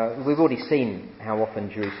 We've already seen how often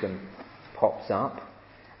Jerusalem pops up.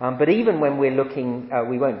 But even when we're looking,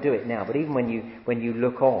 we won't do it now, but even when you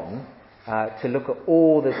look on, to look at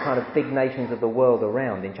all the kind of big nations of the world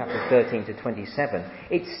around in chapter 13 to 27,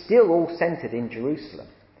 it's still all centred in Jerusalem.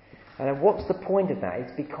 And what's the point of that?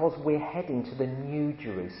 It's because we're heading to the new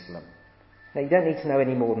Jerusalem. Now, you don't need to know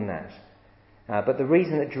any more than that. But the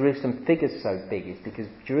reason that Jerusalem figures so big is because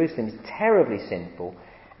Jerusalem is terribly sinful,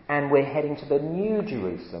 and we're heading to the new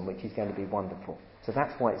Jerusalem, which is going to be wonderful. So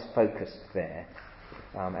that's why it's focused there.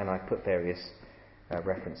 And I put various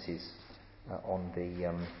references on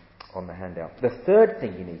the handout. The third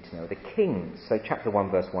thing you need to know, the kings. So chapter 1,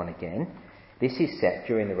 verse 1 again. This is set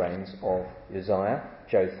during the reigns of Uzziah,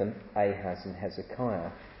 Jotham, Ahaz and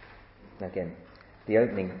Hezekiah. Again, the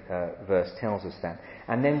opening verse tells us that.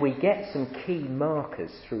 And then we get some key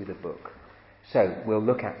markers through the book. So we'll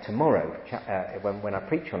look at tomorrow, when I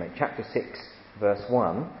preach on it, chapter 6, verse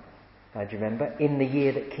 1. Do you remember? In the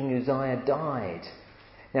year that King Uzziah died.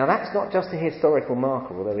 Now that's not just a historical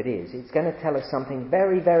marker, although it is. It's going to tell us something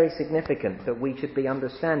very, very significant that we should be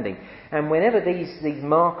understanding. And whenever these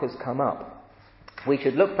markers come up, we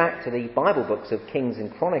should look back to the Bible books of Kings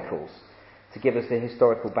and Chronicles to give us the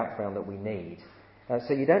historical background that we need.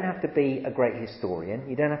 So you don't have to be a great historian.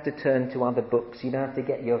 You don't have to turn to other books. You don't have to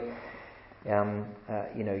get your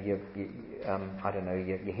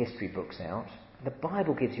history books out. The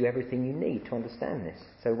Bible gives you everything you need to understand this.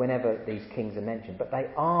 So whenever these kings are mentioned, but they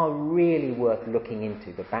are really worth looking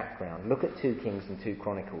into the background. Look at 2 Kings and 2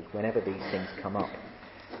 Chronicles whenever these things come up.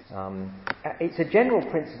 It's a general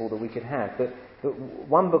principle that we could have, but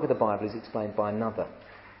one book of the Bible is explained by another.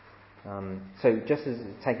 So just as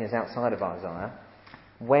it's taking us outside of Isaiah,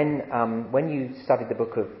 when you study the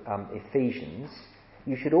book of Ephesians,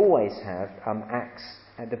 you should always have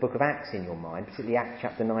the book of Acts in your mind, particularly Acts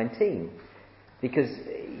chapter 19. Because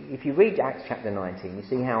if you read Acts chapter 19, you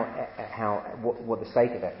see what the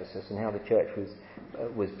state of Ephesus and how the church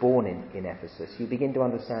was born in Ephesus. You begin to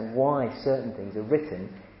understand why certain things are written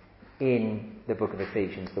in the book of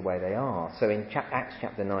Ephesians the way they are. So in Acts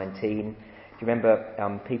chapter 19, do you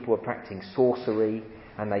remember people were practicing sorcery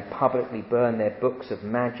and they publicly burned their books of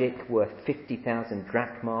magic worth 50,000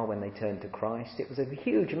 drachma when they turned to Christ? It was a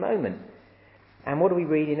huge moment. And what do we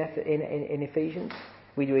read in Ephesians?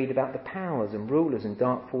 We read about the powers and rulers and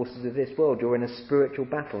dark forces of this world. You're in a spiritual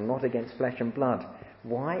battle, not against flesh and blood.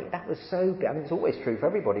 Why? That was so big. I mean, it's always true for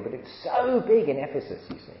everybody, but it's so big in Ephesus,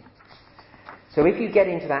 you see. So if you get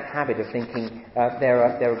into that habit of thinking there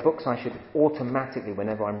are books I should automatically,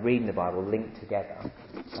 whenever I'm reading the Bible, link together,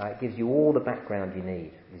 it gives you all the background you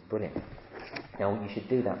need. It's brilliant. Now, you should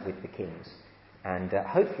do that with the Kings. And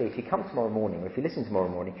hopefully, if you come tomorrow morning, or if you listen tomorrow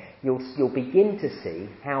morning, you'll begin to see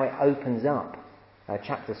how it opens up.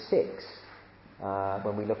 Chapter 6,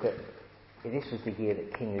 when we look at, this was the year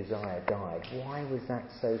that King Uzziah died. Why was that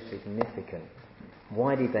so significant?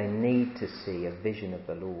 Why did they need to see a vision of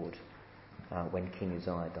the Lord when King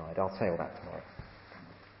Uzziah died? I'll tell you all that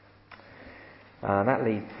tomorrow. That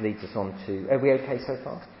leads us on to, are we okay so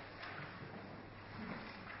far?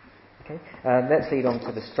 Okay. Let's lead on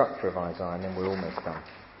to the structure of Isaiah, and then we're almost done.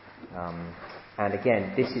 And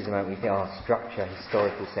again, this is the moment we think, structure,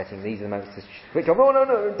 historical setting, these are the moments to switch off. Oh,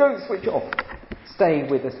 no, don't switch off. Stay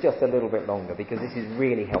with us just a little bit longer, because this is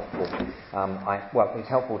really helpful. It's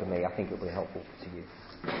helpful to me. I think it will be helpful to you.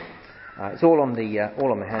 It's all on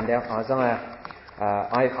the handout. Isaiah,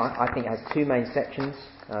 I think, has two main sections.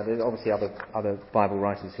 There's obviously other Bible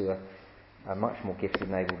writers who are much more gifted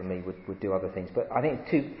and able than me would do other things. But I think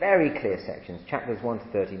two very clear sections, chapters 1 to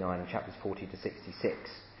 39 and chapters 40 to 66.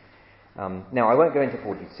 Now, I won't go into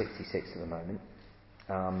 40 to 66 at the moment.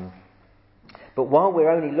 But while we're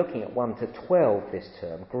only looking at 1 to 12 this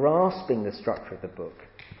term, grasping the structure of the book,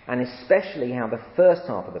 and especially how the first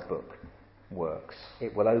half of the book works,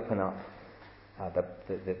 it will open up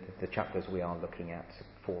the chapters we are looking at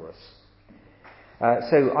for us.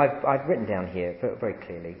 So I've written down here very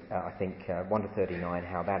clearly, I think, 1 to 39,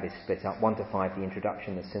 how that is split up. 1 to 5, the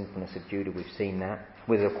introduction, the sinfulness of Judah, we've seen that,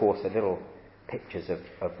 with, of course, a little pictures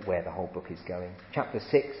of where the whole book is going. Chapter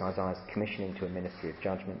 6, Isaiah's commissioning to a ministry of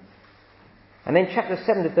judgment. And then chapter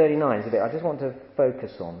 7 to 39 is a bit I just want to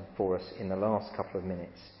focus on for us in the last couple of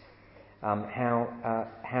minutes.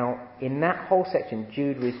 How in that whole section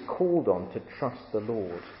Judah is called on to trust the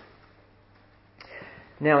Lord.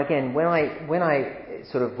 Now again, when I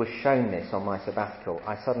sort of was shown this on my sabbatical,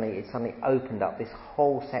 it suddenly opened up this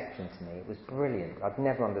whole section to me. It was brilliant. I'd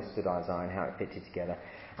never understood Isaiah and how it fitted together.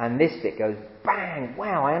 And this bit goes bang!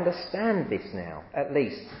 Wow, I understand this now. At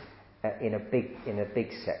least in a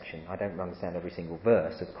big section. I don't understand every single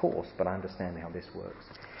verse, of course, but I understand how this works.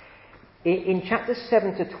 In chapters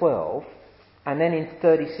 7 to 12, and then in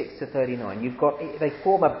 36 to 39, they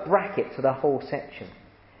form a bracket to the whole section.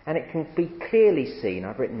 And it can be clearly seen.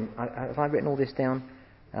 Have I written all this down?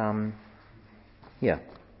 Yeah.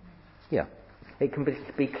 It can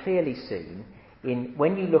be clearly seen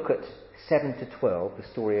when you look at 7 to 12, the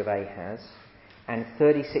story of Ahaz, and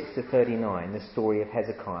 36 to 39, the story of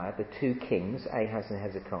Hezekiah, the two kings, Ahaz and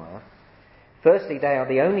Hezekiah. Firstly, they are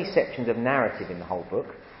the only sections of narrative in the whole book.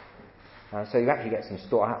 So you actually get some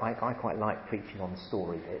story. I quite like preaching on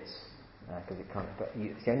story bits, because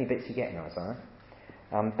it's the only bits you get in Isaiah.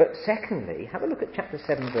 But secondly, have a look at chapter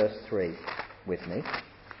 7, verse 3 with me.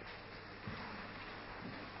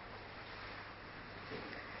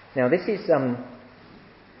 Now this is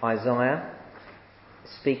Isaiah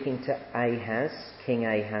speaking to Ahaz, King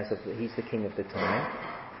Ahaz. He's the king of the time,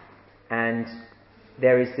 and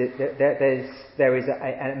there is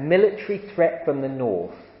a military threat from the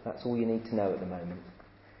north. That's all you need to know at the moment.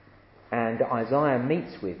 And Isaiah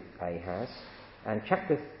meets with Ahaz, and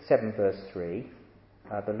chapter 7, verse 3.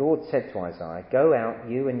 The Lord said to Isaiah, "Go out,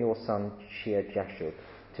 you and your son Shear-Jashub,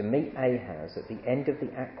 to meet Ahaz at the end of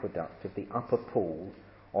the aqueduct of the upper pool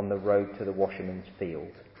on the road to the washerman's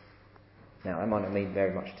field." Now, that might not mean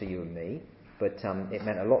very much to you and me, but it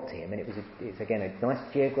meant a lot to him, and it's again a nice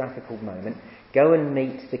geographical moment. Go and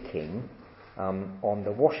meet the king on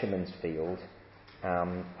the washerman's field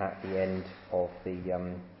at the end of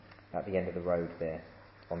the road there,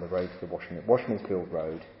 on the road to the washerman's field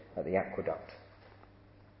road at the aqueduct.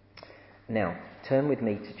 Now, turn with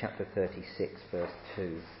me to chapter 36, verse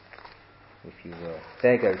 2, if you will.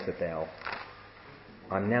 There goes the bell.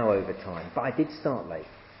 I'm now over time, but I did start late.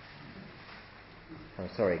 I'm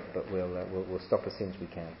sorry, but we'll stop as soon as we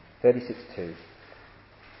can. 36:2.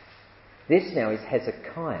 This now is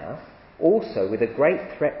Hezekiah, also with a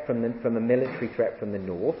great threat from a military threat from the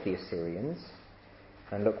north, the Assyrians.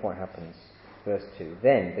 And look what happens. Verse 2.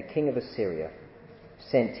 Then the king of Assyria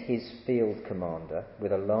sent his field commander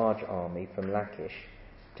with a large army from Lachish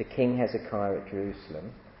to King Hezekiah at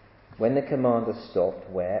Jerusalem, when the commander stopped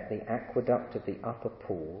where? The aqueduct of the upper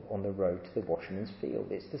pool on the road to the washerman's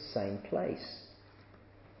field. It's the same place.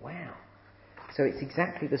 Wow. So it's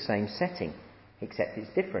exactly the same setting, except it's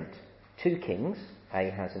different. Two kings,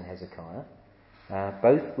 Ahaz and Hezekiah,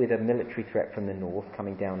 both with a military threat from the north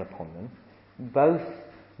coming down upon them, both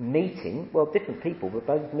meeting, different people, but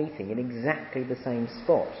both meeting in exactly the same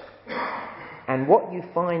spot. And what you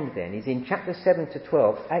find then is in chapter 7 to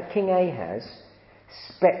 12, King Ahaz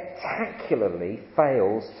spectacularly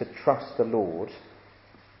fails to trust the Lord,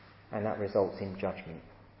 and that results in judgment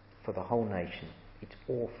for the whole nation. It's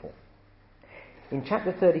awful. In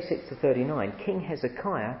chapter 36 to 39, King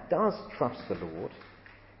Hezekiah does trust the Lord,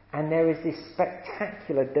 and there is this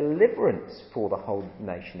spectacular deliverance for the whole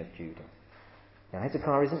nation of Judah. Now,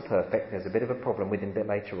 Hezekiah isn't perfect. There's a bit of a problem with him a bit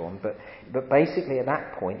later on, but basically at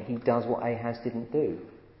that point he does what Ahaz didn't do.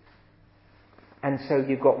 And so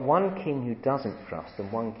you've got one king who doesn't trust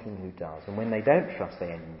and one king who does. And when they don't trust,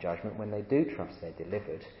 they end in judgment. When they do trust, they're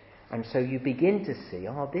delivered. And so you begin to see,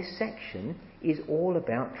 this section is all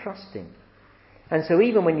about trusting. And so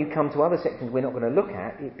even when you come to other sections we're not going to look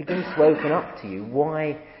at, it begins to open up to you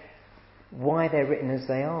why they're written as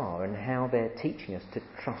they are and how they're teaching us to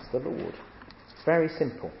trust the Lord. It's very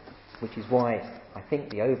simple, which is why I think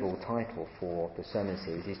the overall title for the sermon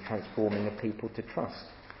series is Transforming a People to Trust,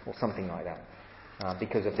 or something like that.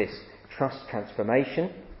 Because of this trust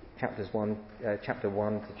transformation, chapter 1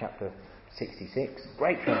 to chapter 66,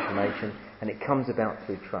 great transformation, and it comes about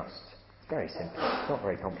through trust. It's very simple, it's not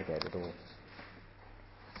very complicated at all.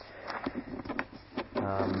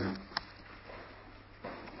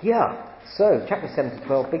 So chapter 7 to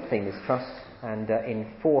 12, big theme is trust, and in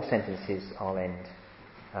 4 sentences I'll end.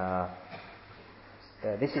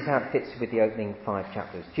 This is how it fits with the opening 5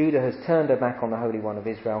 chapters. Judah has turned her back on the Holy One of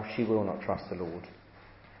Israel. She will not trust the Lord.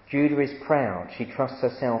 Judah is proud. She trusts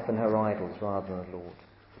herself and her idols rather than the Lord.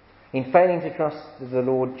 In failing to trust the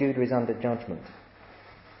Lord, Judah is under judgment.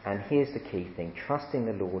 And here's the key thing. Trusting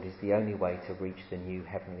the Lord is the only way to reach the new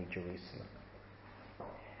heavenly Jerusalem.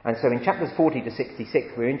 And so in chapters 40 to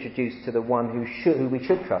 66, we're introduced to the one who we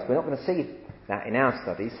should trust. We're not going to see that in our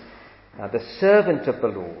studies. The servant of the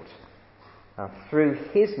Lord. Through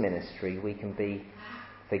his ministry, we can be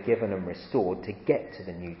forgiven and restored to get to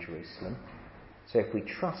the new Jerusalem. So if we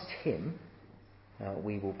trust him,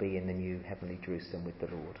 we will be in the new heavenly Jerusalem with the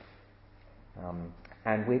Lord.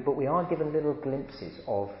 But we are given little glimpses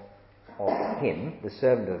of him, the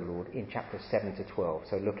servant of the Lord, in chapters 7 to 12.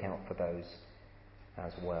 So look out for those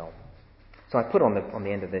as well. So I put on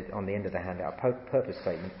the end of the handout a purpose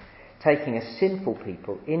statement: taking a sinful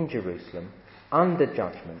people in Jerusalem under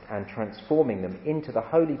judgment and transforming them into the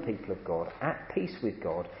holy people of God, at peace with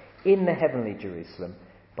God, in the heavenly Jerusalem,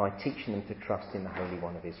 by teaching them to trust in the Holy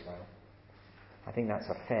One of Israel. I think that's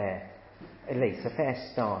a fair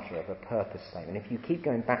starter of a purpose statement. If you keep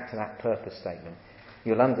going back to that purpose statement,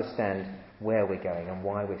 you'll understand where we're going and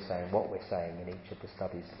why we're saying what we're saying in each of the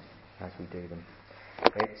studies as we do them.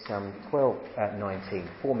 It's 12:19,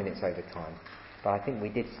 4 minutes over time. But I think we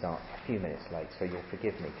did start a few minutes late, so you'll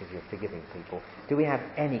forgive me because you're forgiving people. Do we have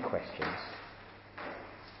any questions?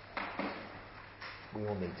 We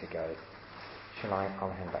all need to go. I'll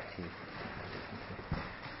hand back to you.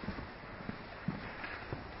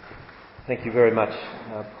 Thank you very much,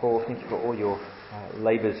 Paul. Thank you for all your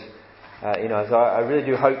labours in Isaiah. I really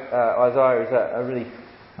do hope Isaiah is a really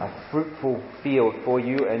fruitful field for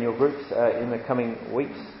you and your groups in the coming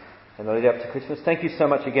weeks and the lead up to Christmas. Thank you so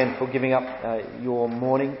much again for giving up your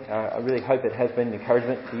morning. I really hope it has been an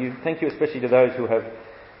encouragement for you. Thank you especially to those who have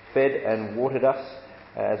fed and watered us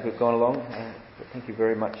as we've gone along. Thank you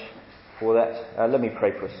very much for that. Let me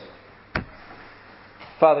pray for us.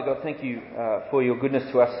 Father God, thank you for your goodness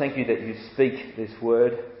to us. Thank you that you speak this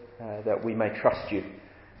word, that we may trust you.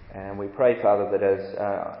 And we pray, Father, that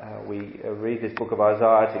as we read this book of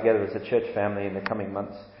Isaiah together as a church family in the coming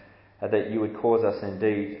months, that you would cause us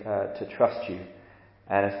indeed to trust you,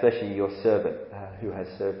 and especially your servant who has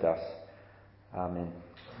served us. Amen.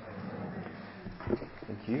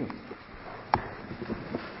 Thank you.